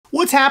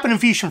What's happening,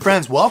 fishing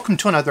friends? Welcome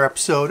to another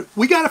episode.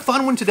 We got a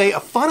fun one today, a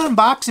fun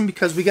unboxing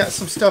because we got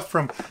some stuff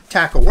from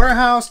Tackle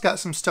Warehouse, got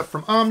some stuff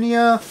from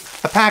Omnia,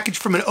 a package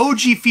from an OG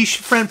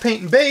fishing friend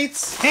painting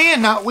baits,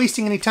 and not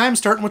wasting any time,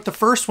 starting with the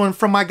first one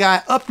from my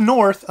guy up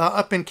north,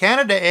 up in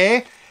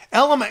Canada,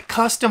 Element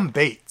Custom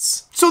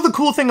Baits. So the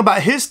cool thing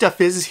about his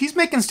stuff is he's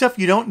making stuff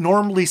you don't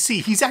normally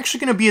see. He's actually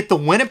going to be at the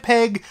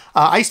Winnipeg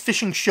Ice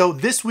Fishing Show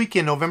this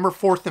weekend, November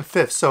 4th and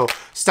 5th. So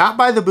stop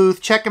by the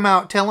booth, check him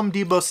out, tell him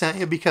Debos sent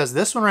you, because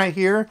this one right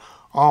here,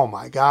 oh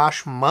my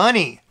gosh,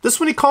 money. This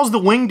one he calls the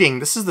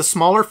Wingding. This is the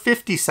smaller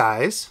 50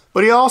 size,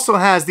 but he also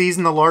has these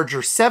in the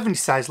larger 70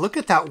 size. Look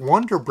at that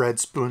Wonder Bread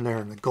spoon there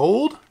in the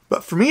gold.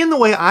 But for me and the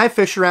way I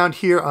fish around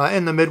here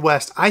in the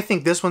Midwest, I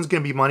think this one's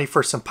going to be money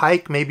for some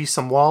pike, maybe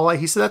some walleye.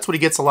 He said that's what he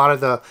gets a lot of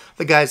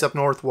the guys up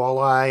north,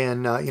 walleye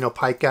and,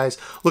 pike guys,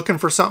 looking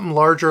for something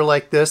larger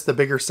like this, the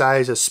bigger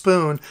size, a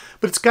spoon.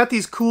 But it's got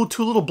these cool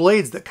two little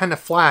blades that kind of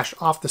flash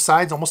off the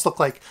sides, almost look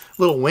like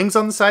little wings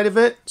on the side of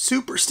it.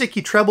 Super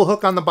sticky treble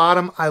hook on the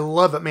bottom. I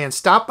love it, man.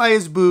 Stop by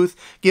his booth,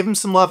 give him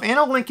some love, and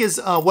I'll link his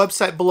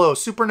website below.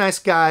 Super nice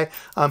guy.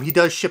 He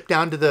does ship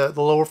down to the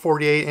lower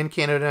 48 in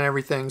Canada and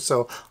everything,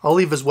 so I'll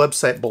leave his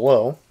website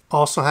below.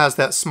 Also has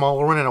that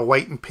smaller one in a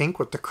white and pink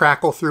with the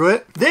crackle through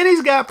it. Then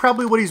he's got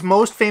probably what he's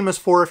most famous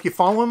for, if you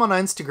follow him on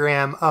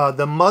Instagram,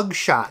 the Mug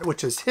Shot,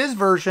 which is his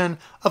version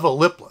of a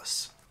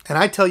lipless. And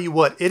I tell you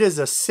what, it is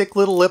a sick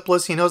little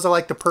lipless. He knows I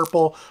like the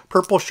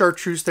purple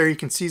chartreuse there. You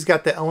can see he's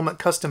got the Element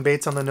Custom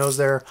Baits on the nose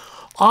there.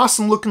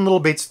 Awesome looking little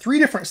baits, 3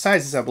 different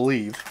sizes, I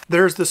believe.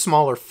 There's the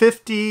smaller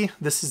 50,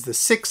 this is the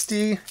 60.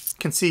 You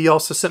can see he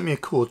also sent me a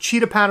cool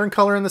cheetah pattern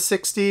color in the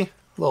 60.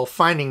 Little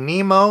Finding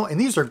Nemo, and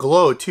these are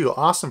glow too,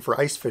 awesome for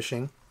ice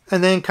fishing.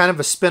 And then kind of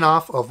a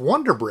spin-off of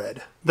Wonder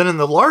Bread. Then in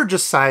the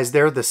largest size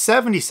there, the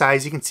 70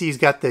 size, you can see he's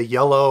got the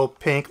yellow,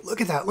 pink.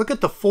 Look at that, look at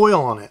the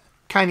foil on it.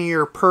 Kind of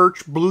your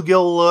perch,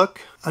 bluegill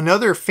look.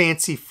 Another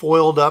fancy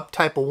foiled up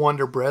type of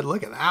Wonder Bread,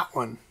 look at that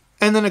one.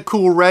 And then a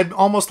cool red,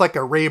 almost like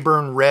a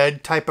Rayburn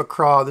red type of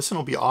craw. This one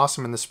will be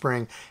awesome in the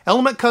spring.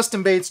 Element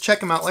Custom Baits,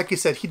 check him out. Like I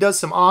said, he does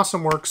some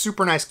awesome work.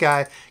 Super nice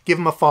guy. Give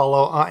him a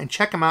follow and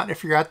check him out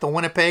if you're at the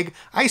Winnipeg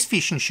Ice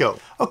Fishing Show.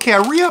 Okay,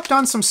 I re-upped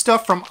on some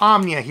stuff from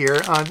Omnia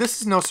here.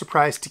 This is no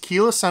surprise.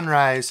 Tequila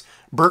Sunrise,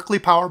 Berkeley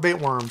Power Bait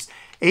Worms.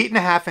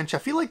 8.5 inch. I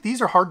feel like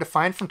these are hard to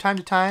find from time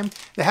to time.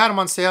 They had them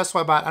on sale, so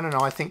I bought, I don't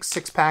know, I think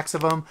 6 packs of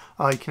them.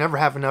 You can never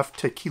have enough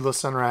Tequila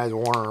Sunrise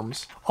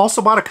worms.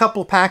 Also bought a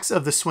couple packs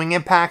of the Swing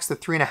Impacts, the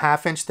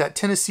 3.5 inch. That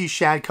Tennessee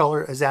shad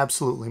color is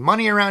absolutely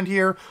money around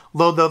here.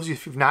 Load those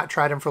if you've not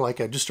tried them for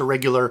like just a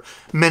regular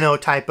minnow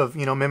type of,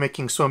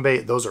 mimicking swim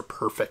bait. Those are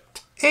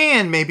perfect.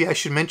 And maybe I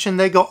should mention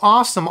they go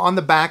awesome on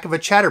the back of a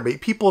chatterbait.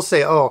 People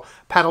say, oh,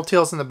 paddle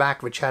tails on the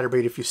back of a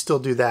chatterbait. If you still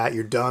do that,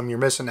 you're dumb, you're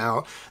missing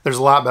out. There's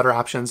a lot better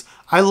options.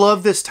 I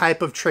love this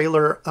type of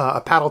trailer, a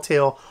paddle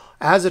tail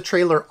as a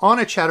trailer on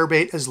a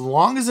chatterbait, as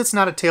long as it's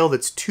not a tail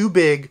that's too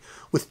big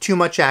with too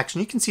much action.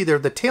 You can see there,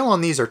 the tail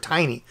on these are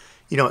tiny.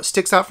 It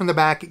sticks out from the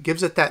back, it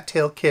gives it that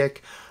tail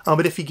kick.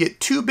 But if you get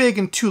too big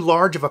and too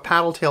large of a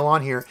paddle tail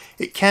on here,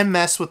 it can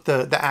mess with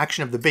the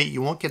action of the bait.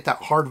 You won't get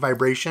that hard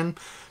vibration.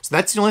 So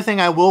that's the only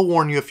thing I will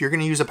warn you, if you're going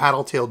to use a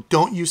paddle tail,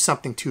 don't use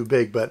something too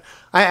big. But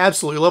I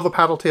absolutely love a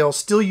paddle tail,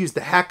 still use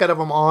the heck out of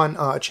them on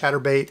a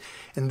chatterbait.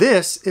 And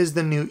this is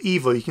the new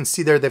EVO. You can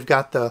see there they've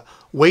got the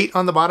weight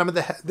on the bottom of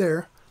the head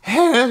there.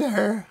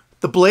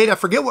 The blade, I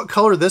forget what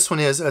color this one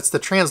is. It's the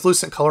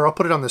translucent color. I'll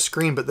put it on the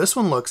screen, but this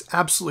one looks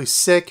absolutely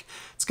sick.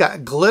 It's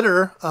got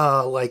glitter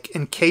like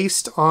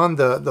encased on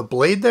the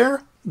blade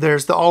there.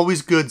 There's the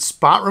always good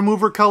spot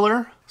remover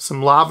color.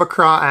 Some lava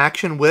craw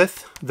action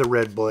with the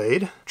red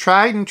blade.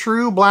 Tried and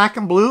true black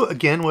and blue,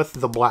 again with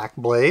the black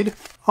blade.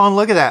 Oh, and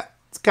look at that.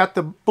 It's got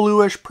the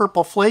bluish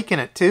purple flake in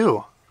it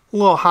too. A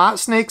little hot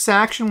snakes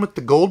action with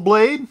the gold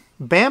blade.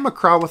 Bama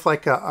craw with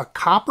like a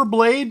copper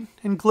blade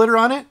and glitter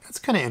on it. That's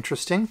kind of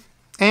interesting.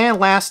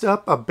 And last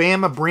up, a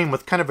Bama Bream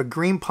with kind of a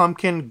green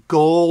pumpkin,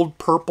 gold,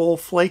 purple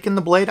flake in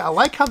the blade. I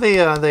like how they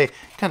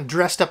kind of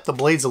dressed up the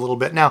blades a little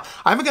bit. Now,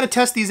 I haven't got to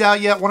test these out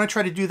yet. I want to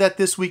try to do that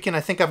this weekend.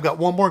 I think I've got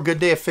one more good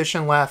day of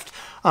fishing left.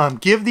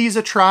 Give these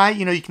a try.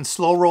 You can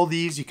slow roll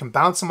these. You can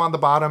bounce them on the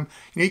bottom.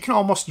 You can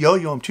almost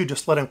yo-yo them too.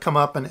 Just let them come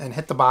up and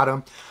hit the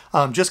bottom.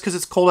 Just because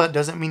it's cold out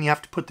doesn't mean you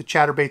have to put the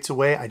chatterbaits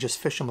away. I just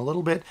fish them a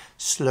little bit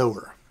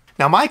slower.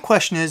 Now my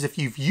question is, if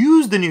you've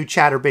used the new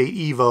Chatterbait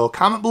EVO,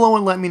 comment below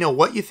and let me know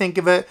what you think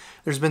of it.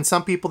 There's been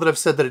some people that have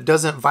said that it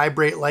doesn't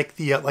vibrate like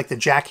the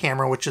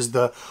jackhammer, which is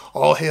the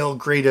all-hail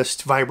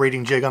greatest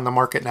vibrating jig on the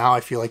market now, I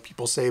feel like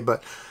people say.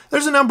 But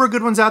there's a number of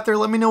good ones out there.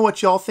 Let me know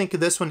what y'all think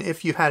of this one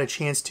if you had a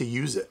chance to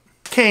use it.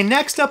 Okay,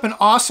 next up, an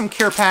awesome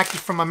care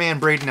package from my man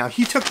Braden. Now,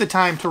 he took the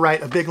time to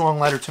write a big long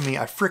letter to me.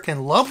 I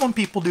freaking love when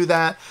people do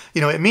that. You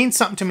know, it means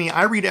something to me.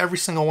 I read every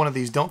single one of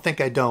these. Don't think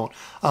I don't.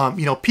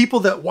 You know, people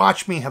that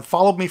watch me have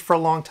followed me for a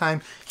long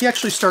time. He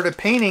actually started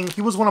painting.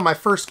 He was one of my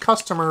first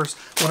customers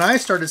when I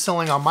started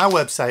selling on my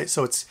website.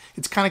 So it's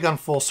kind of gone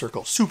full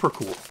circle. Super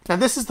cool. Now,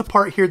 this is the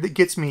part here that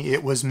gets me.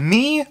 It was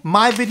me,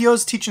 my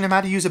videos teaching him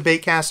how to use a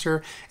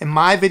baitcaster, and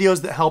my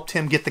videos that helped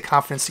him get the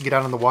confidence to get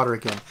out on the water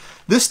again.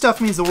 This stuff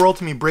means the world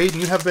to me.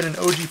 Braden, you have been an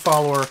OG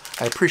follower.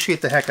 I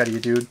appreciate the heck out of you,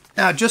 dude.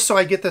 Now, just so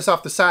I get this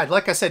off the side,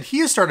 like I said, he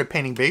has started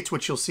painting baits,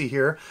 which you'll see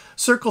here.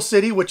 Circle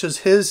City, which is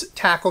his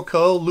Tackle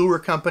Co. lure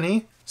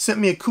company, sent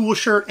me a cool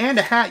shirt and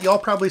a hat. Y'all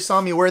probably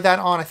saw me wear that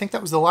on, I think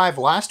that was the live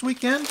last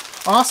weekend.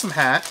 Awesome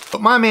hat.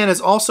 But my man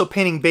is also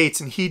painting baits,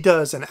 and he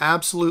does an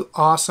absolute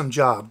awesome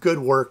job. Good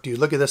work, dude.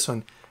 Look at this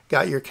one.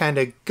 Got your kind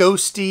of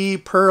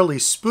ghosty, pearly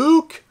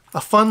spook. A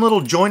fun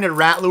little jointed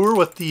rat lure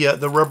with the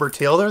rubber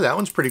tail there. That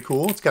one's pretty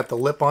cool. It's got the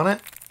lip on it.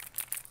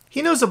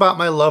 He knows about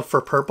my love for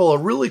purple. A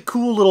really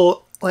cool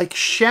little like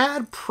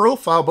shad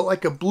profile, but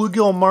like a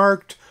bluegill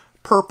marked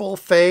purple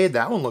fade.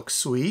 That one looks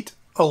sweet.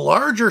 A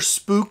larger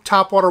spook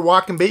topwater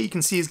walking bait. You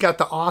can see he's got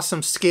the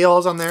awesome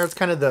scales on there. It's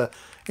kind of the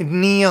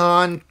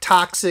neon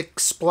toxic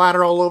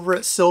splatter all over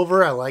it.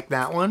 Silver. I like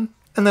that one.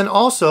 And then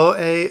also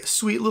a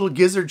sweet little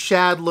gizzard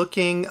shad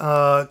looking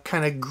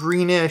kind of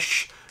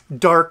greenish,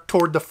 dark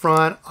toward the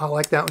front. I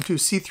like that one too.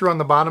 See-through on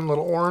the bottom,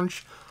 little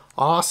orange.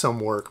 Awesome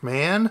work,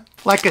 man.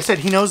 Like I said,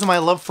 he knows my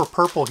love for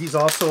purple. He's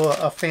also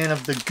a fan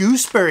of the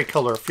gooseberry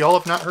color. If y'all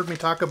have not heard me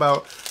talk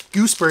about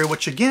gooseberry,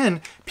 which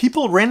again,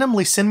 people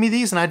randomly send me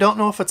these, and I don't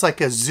know if it's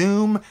like a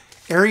Zoom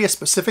area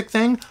specific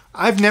thing.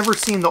 I've never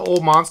seen the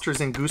old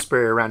monsters in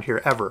gooseberry around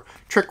here ever.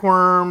 Trick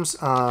worms,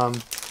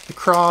 the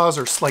craws,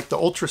 or like the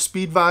ultra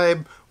speed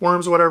vibe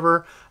worms,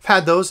 whatever. I've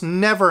had those.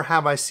 Never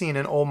have I seen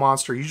an old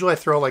monster. Usually I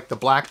throw like the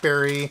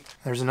blackberry.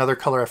 There's another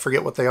color, I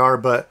forget what they are,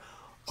 but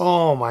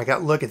oh my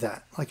god, look at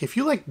that. Like if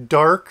you like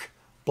dark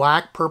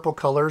black purple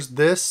colors,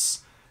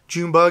 this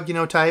June bug, you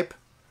know, type,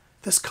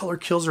 this color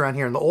kills around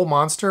here. And the old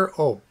monster,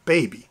 oh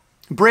baby.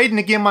 Braden,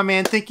 again, my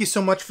man, thank you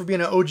so much for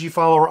being an OG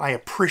follower. I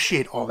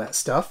appreciate all that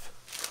stuff.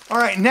 All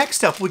right,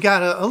 next up, we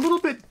got a little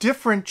bit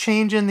different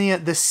change in the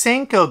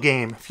Senko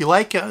game. If you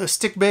like a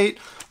stick bait,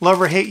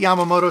 love or hate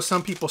Yamamoto,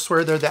 some people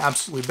swear they're the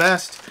absolutely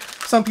best.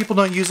 Some people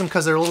don't use them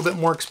because they're a little bit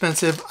more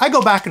expensive. I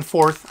go back and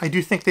forth. I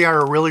do think they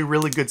are a really,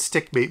 really good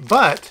stick bait,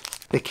 but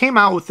they came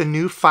out with the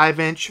new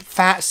 5-inch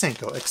fat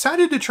Senko.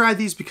 Excited to try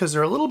these because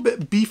they're a little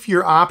bit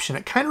beefier option.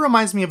 It kind of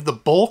reminds me of the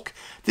bulk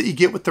that you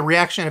get with the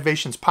Reaction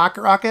Innovations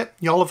Pocket Rocket.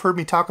 Y'all have heard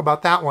me talk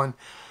about that one.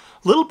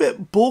 A little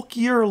bit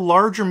bulkier,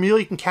 larger meal.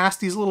 You can cast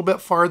these a little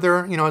bit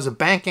farther. You know, as a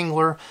bank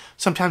angler,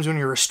 sometimes when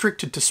you're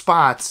restricted to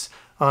spots,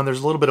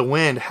 there's a little bit of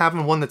wind.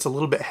 Having one that's a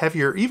little bit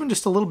heavier, even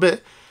just a little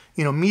bit,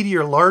 you know,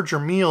 meatier, larger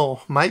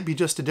meal might be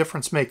just a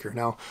difference maker.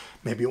 Now,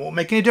 maybe it won't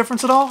make any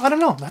difference at all. I don't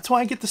know. That's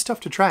why I get the stuff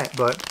to try it,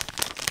 but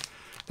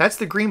that's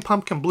the green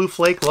pumpkin blue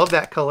flake. Love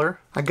that color.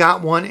 I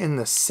got one in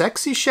the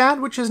sexy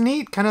shad, which is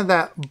neat. Kind of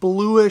that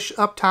bluish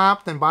up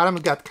top, then bottom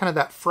it got kind of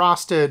that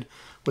frosted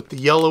with the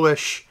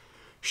yellowish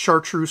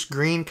chartreuse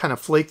green kind of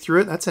flake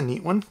through it. That's a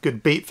neat one.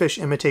 Good bait fish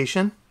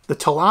imitation. The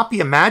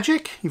tilapia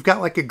magic. You've got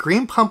like a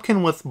green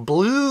pumpkin with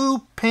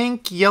blue,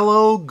 pink,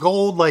 yellow,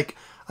 gold, like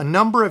a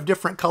number of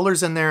different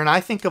colors in there. And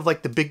I think of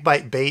like the Big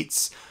Bite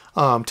Baits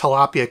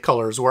tilapia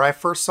colors where I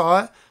first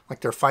saw it.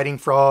 Like they're fighting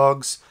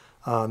frogs,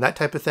 that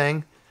type of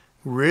thing.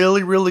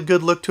 Really, really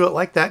good look to it,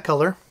 like that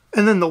color.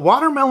 And then the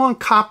watermelon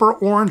copper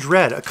orange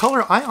red, a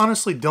color I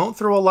honestly don't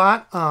throw a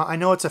lot. I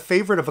know it's a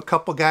favorite of a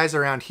couple guys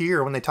around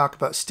here when they talk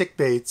about stick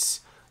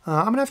baits.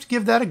 I'm gonna have to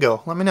give that a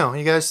go. Let me know.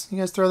 You guys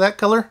throw that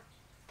color?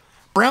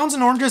 Browns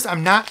and oranges,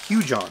 I'm not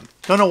huge on.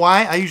 Don't know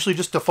why. I usually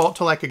just default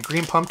to like a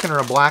green pumpkin or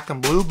a black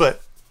and blue,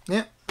 but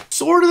yeah,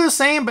 sort of the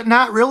same, but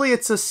not really.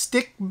 It's a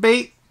stick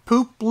bait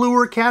poop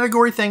lure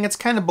category thing. It's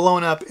kind of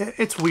blown up.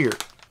 It's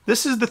weird.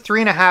 This is the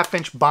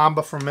 3.5-inch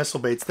Bomba from Missile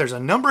Baits. There's a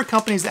number of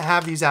companies that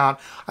have these out.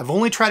 I've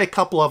only tried a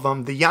couple of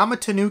them. The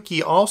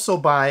Yamatanuki, also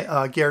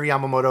by Gary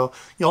Yamamoto.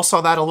 You all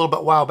saw that a little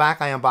bit while back.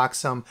 I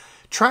unboxed some.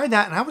 Tried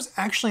that, and I was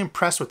actually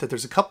impressed with it.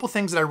 There's a couple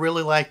things that I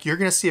really like. You're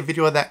going to see a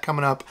video of that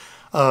coming up.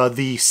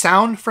 The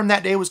sound from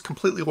that day was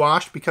completely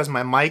washed because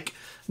my mic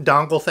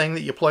dongle thing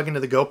that you plug into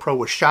the GoPro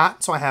was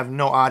shot, so I have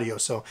no audio.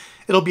 So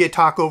it'll be a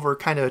talk over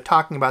kind of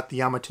talking about the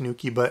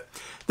Yamatanuki, but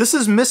this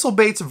is Missile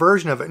Bait's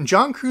version of it. And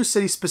John Cruz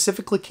said he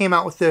specifically came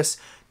out with this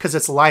because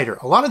it's lighter.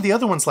 A lot of the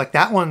other ones, like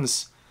that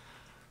one's,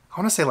 I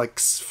want to say like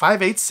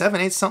 5/8,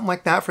 7/8, something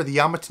like that for the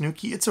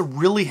Yamatanuki. It's a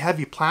really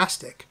heavy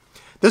plastic.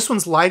 This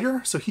one's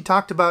lighter, so he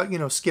talked about, you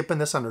know, skipping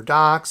this under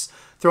docks,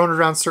 throwing it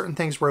around certain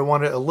things where he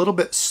wanted a little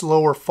bit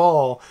slower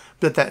fall,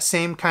 but that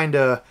same kind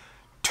of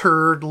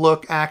turd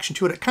look action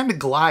to it. It kind of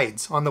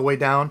glides on the way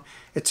down.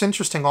 It's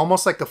interesting,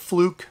 almost like a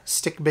fluke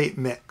stick bait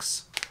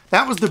mix.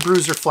 That was the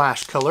Bruiser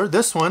Flash color.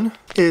 This one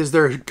is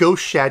their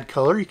Ghost Shad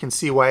color. You can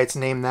see why it's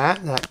named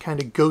that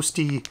kind of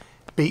ghosty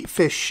bait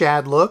fish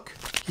shad look.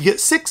 You get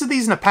 6 of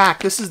these in a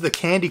pack. This is the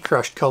Candy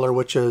Crush color,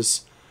 which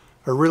is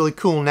a really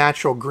cool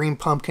natural green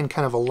pumpkin,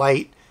 kind of a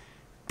light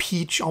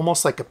peach,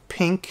 almost like a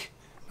pink.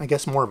 I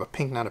guess more of a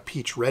pink, not a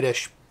peach,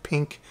 reddish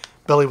pink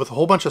belly with a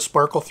whole bunch of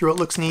sparkle through it.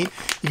 Looks neat.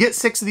 You get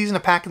 6 of these in a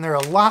pack, and they're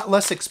a lot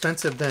less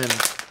expensive than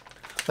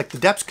like the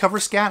Depths Cover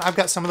Scat. I've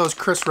got some of those.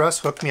 Chris Russ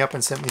hooked me up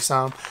and sent me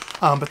some,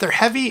 but they're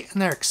heavy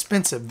and they're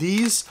expensive.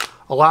 These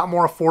a lot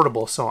more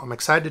affordable, so I'm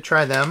excited to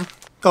try them.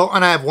 Oh,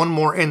 and I have one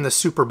more in the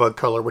Superbug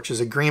color, which is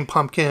a green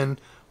pumpkin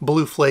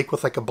blue flake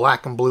with like a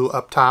black and blue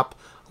up top.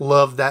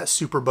 Love that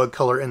Superbug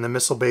color in the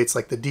missile baits,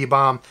 like the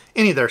D-Bomb,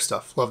 any of their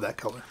stuff. Love that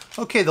color.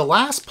 Okay, the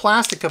last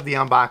plastic of the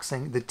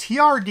unboxing, the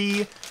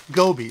TRD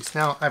Gobies.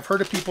 Now, I've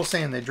heard of people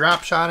saying they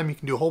drop shot them. You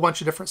can do a whole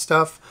bunch of different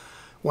stuff.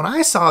 When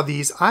I saw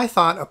these, I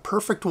thought a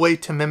perfect way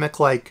to mimic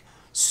like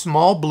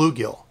small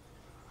bluegill.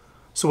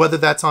 So whether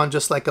that's on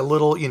just like a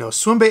little, you know,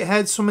 swim bait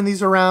head swimming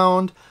these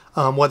around,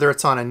 whether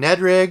it's on a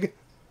Ned rig,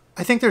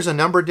 I think there's a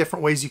number of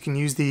different ways you can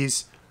use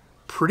these.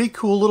 Pretty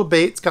cool little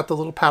bait. It's got the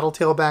little paddle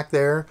tail back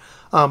there,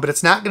 but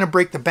it's not going to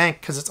break the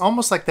bank because it's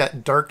almost like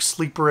that dark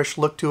sleeperish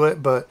look to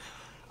it, but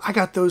I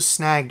got those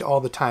snagged all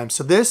the time.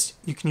 So this,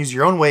 you can use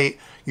your own weight,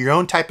 your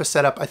own type of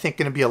setup. I think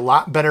going to be a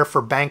lot better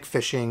for bank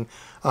fishing,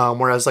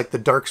 whereas like the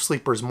dark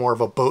sleeper is more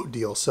of a boat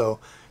deal. So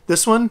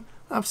this one,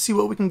 let's see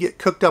what we can get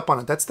cooked up on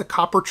it. That's the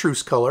Copper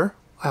Truce color.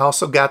 I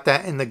also got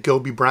that in the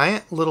Goby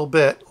Bryant, a little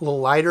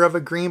lighter of a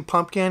green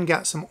pumpkin,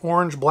 got some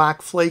orange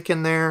black flake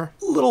in there,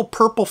 a little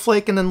purple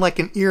flake, and then like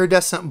an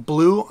iridescent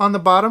blue on the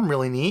bottom,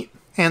 really neat.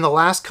 And the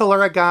last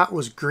color I got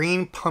was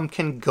green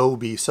pumpkin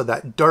Goby, so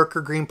that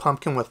darker green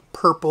pumpkin with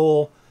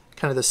purple,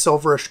 kind of the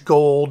silverish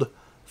gold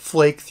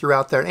flake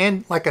throughout there.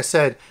 And like I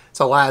said,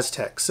 it's a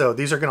Laztec, so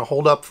these are going to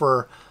hold up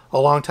for a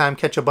long time,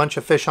 catch a bunch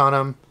of fish on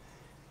them.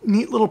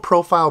 Neat little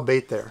profile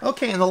bait there.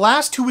 Okay, and the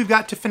last 2 we've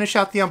got to finish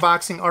out the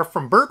unboxing are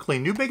from Berkley.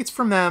 New baits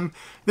from them.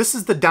 This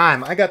is the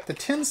dime. I got the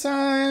 10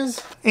 size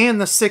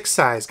and the 6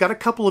 size. Got a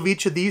couple of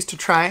each of these to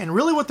try, and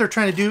really what they're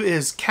trying to do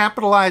is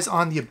capitalize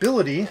on the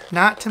ability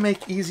not to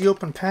make easy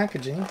open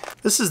packaging.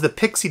 This is the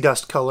pixie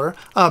dust color,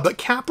 but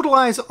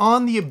capitalize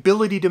on the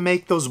ability to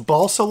make those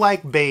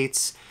balsa-like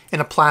baits in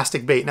a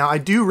plastic bait. Now, I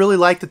do really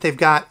like that they've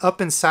got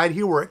up inside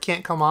here where it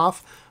can't come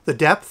off the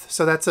depth,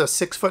 so that's a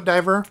 6-foot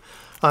diver.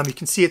 You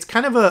can see it's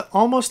kind of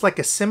almost like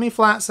a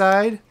semi-flat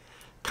side,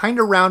 kind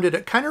of rounded.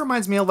 It kind of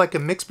reminds me of like a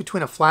mix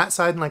between a flat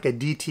side and like a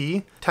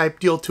DT type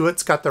deal to it.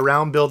 It's got the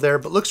round bill there,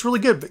 but looks really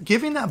good. But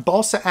giving that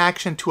balsa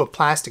action to a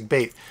plastic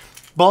bait.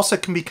 Balsa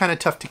can be kind of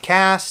tough to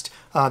cast.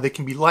 They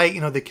can be light,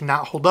 you know, they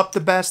cannot hold up the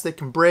best, they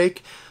can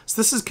break.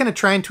 So this is kind of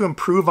trying to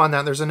improve on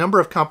that. There's a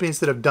number of companies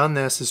that have done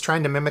this, is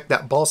trying to mimic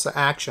that balsa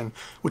action,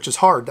 which is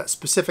hard. That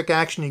specific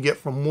action you get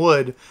from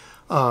wood.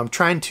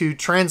 Trying to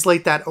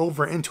translate that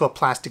over into a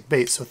plastic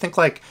bait. So think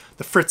like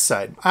the Fritz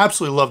side. I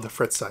absolutely love the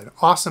Fritz side.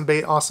 Awesome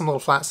bait, awesome little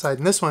flat side.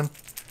 And this one,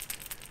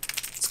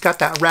 it's got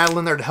that rattle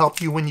in there to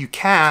help you when you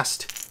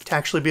cast, to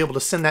actually be able to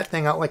send that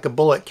thing out like a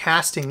bullet,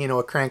 casting, you know,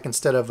 a crank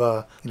instead of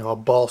a, you know, a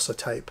balsa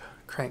type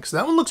crank. So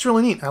that one looks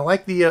really neat. I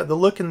like the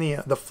look and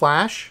the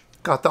flash.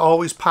 Got the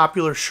always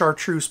popular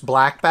chartreuse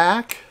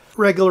blackback.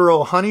 Regular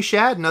old honey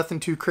shad, nothing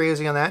too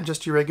crazy on that,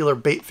 just your regular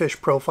bait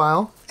fish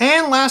profile.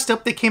 And last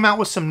up, they came out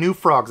with some new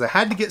frogs. I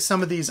had to get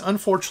some of these.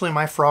 Unfortunately,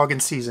 my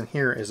frogging season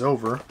here is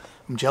over.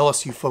 I'm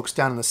jealous of you folks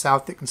down in the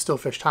south that can still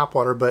fish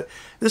topwater, but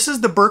this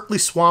is the Berkley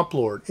Swamp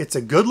Lord. It's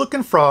a good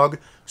looking frog,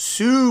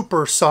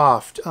 super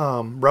soft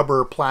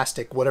rubber,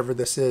 plastic, whatever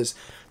this is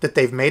that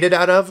they've made it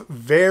out of.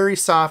 Very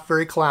soft,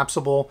 very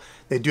collapsible.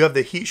 They do have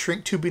the heat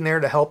shrink tubing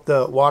there to help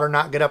the water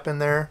not get up in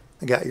there.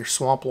 I got your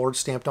Swamp Lord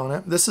stamped on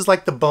it. This is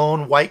like the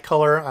bone white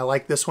color. I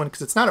like this one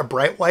because it's not a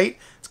bright white.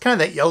 It's kind of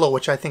that yellow,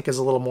 which I think is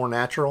a little more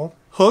natural.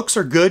 Hooks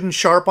are good and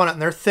sharp on it,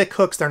 and they're thick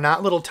hooks. They're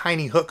not little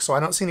tiny hooks, so I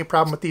don't see any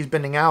problem with these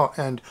bending out.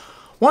 And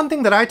one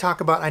thing that I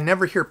talk about, I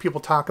never hear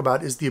people talk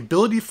about, is the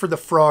ability for the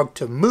frog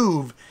to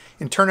move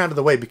and turn out of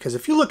the way. Because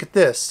if you look at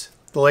this,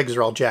 the legs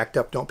are all jacked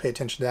up. Don't pay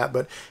attention to that.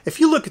 But if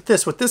you look at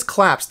this, with this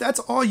collapse, that's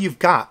all you've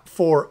got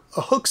for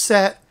a hook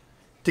set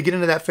to get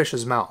into that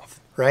fish's mouth.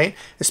 Right?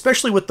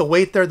 Especially with the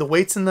weight there. The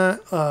weight's in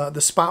the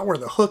spot where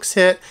the hooks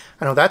hit.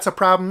 I know that's a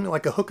problem,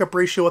 like a hookup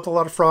ratio with a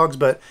lot of frogs,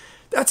 but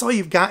that's all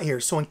you've got here.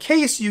 So in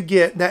case you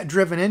get that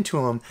driven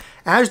into them,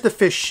 as the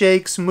fish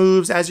shakes,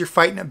 moves, as you're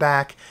fighting it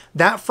back,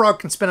 that frog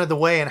can spin out of the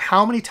way. And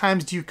how many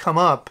times do you come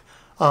up,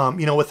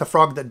 you know, with a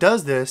frog that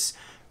does this?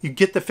 You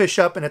get the fish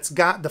up and it's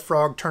got the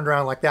frog turned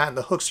around like that and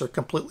the hooks are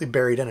completely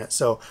buried in it.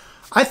 So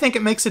I think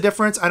it makes a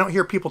difference. I don't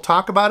hear people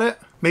talk about it.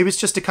 Maybe it's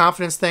just a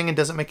confidence thing and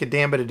doesn't make a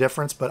damn bit of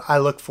difference, but I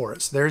look for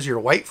it. So there's your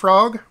white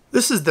frog.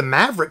 This is the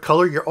Maverick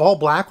color. You're all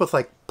black with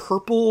like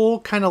purple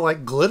kind of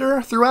like glitter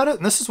throughout it.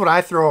 And this is what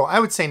I throw, I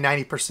would say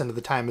 90% of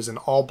the time, is an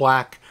all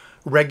black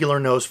regular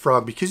nose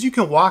frog, because you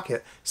can walk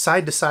it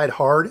side to side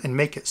hard and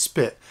make it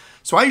spit.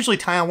 So I usually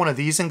tie on one of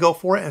these and go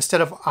for it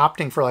instead of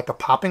opting for like a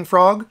popping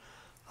frog.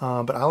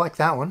 But I like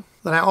that one.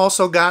 Then I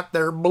also got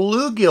their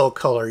bluegill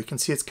color. You can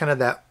see it's kind of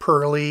that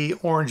pearly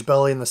orange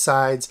belly in the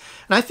sides.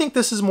 And I think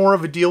this is more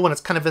of a deal when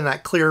it's kind of in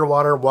that clear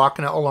water,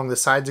 walking out along the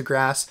sides of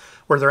grass,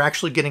 where they're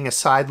actually getting a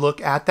side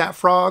look at that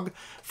frog.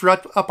 If you're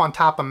up on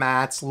top of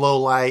mats, low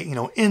light, you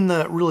know, in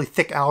the really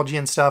thick algae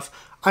and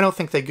stuff, I don't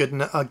think they get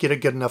a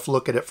good enough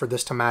look at it for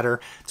this to matter.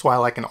 That's why I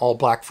like an all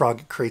black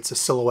frog. It creates a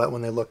silhouette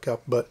when they look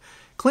up. But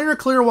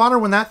clear water,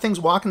 when that thing's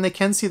walking, they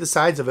can see the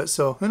sides of it.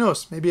 So who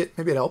knows? Maybe it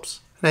helps.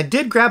 And I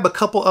did grab a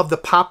couple of the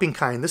popping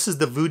kind. This is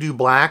the Voodoo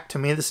Black. To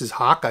me, this is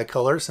Hawkeye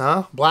colors,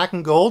 huh? Black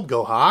and gold,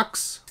 go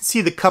Hawks.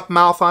 See the cup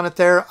mouth on it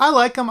there. I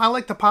like them. I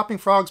like the popping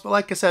frogs, but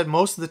like I said,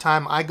 most of the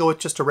time I go with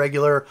just a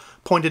regular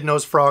pointed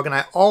nose frog, and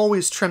I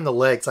always trim the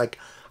legs. Like,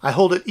 I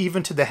hold it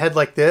even to the head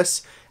like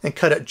this and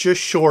cut it just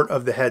short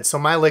of the head. So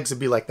my legs would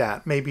be like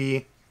that.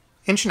 Maybe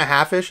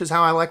 1.5-inch is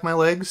how I like my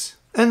legs.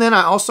 And then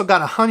I also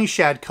got a honey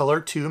shad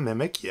color to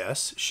mimic,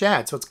 yes,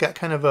 shad. So it's got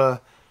kind of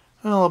a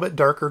little bit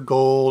darker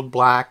gold,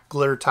 black,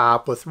 glitter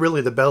top with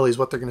really the belly is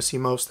what they're going to see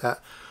most, that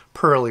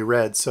pearly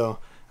red. So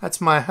that's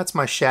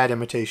my shad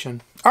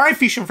imitation. All right,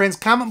 fishing friends,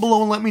 comment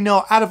below and let me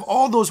know, out of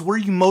all those, were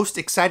you most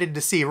excited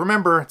to see?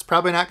 Remember, it's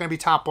probably not going to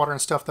be topwater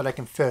and stuff that I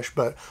can fish,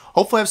 but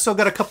hopefully I've still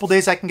got a couple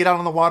days I can get out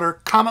on the water.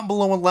 Comment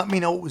below and let me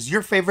know what was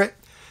your favorite.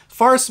 As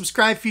far as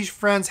subscribed fishing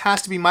friends,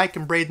 has to be Mike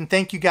and Braden.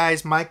 Thank you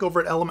guys. Mike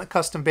over at Element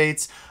Custom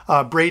Baits.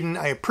 Braden,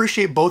 I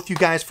appreciate both you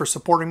guys for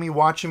supporting me,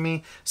 watching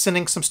me,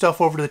 sending some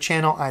stuff over to the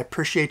channel. I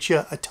appreciate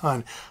you a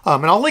ton.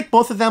 And I'll link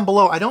both of them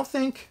below. I don't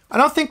think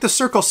the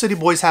Circle City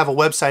boys have a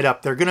website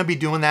up. They're going to be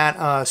doing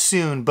that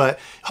soon, but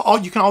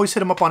you can always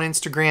hit them up on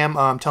Instagram.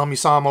 Tell them you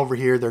saw them over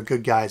here. They're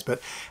good guys.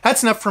 But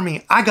that's enough for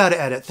me. I got to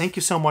edit. Thank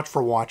you so much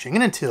for watching.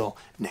 And until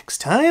next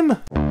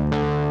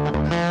time.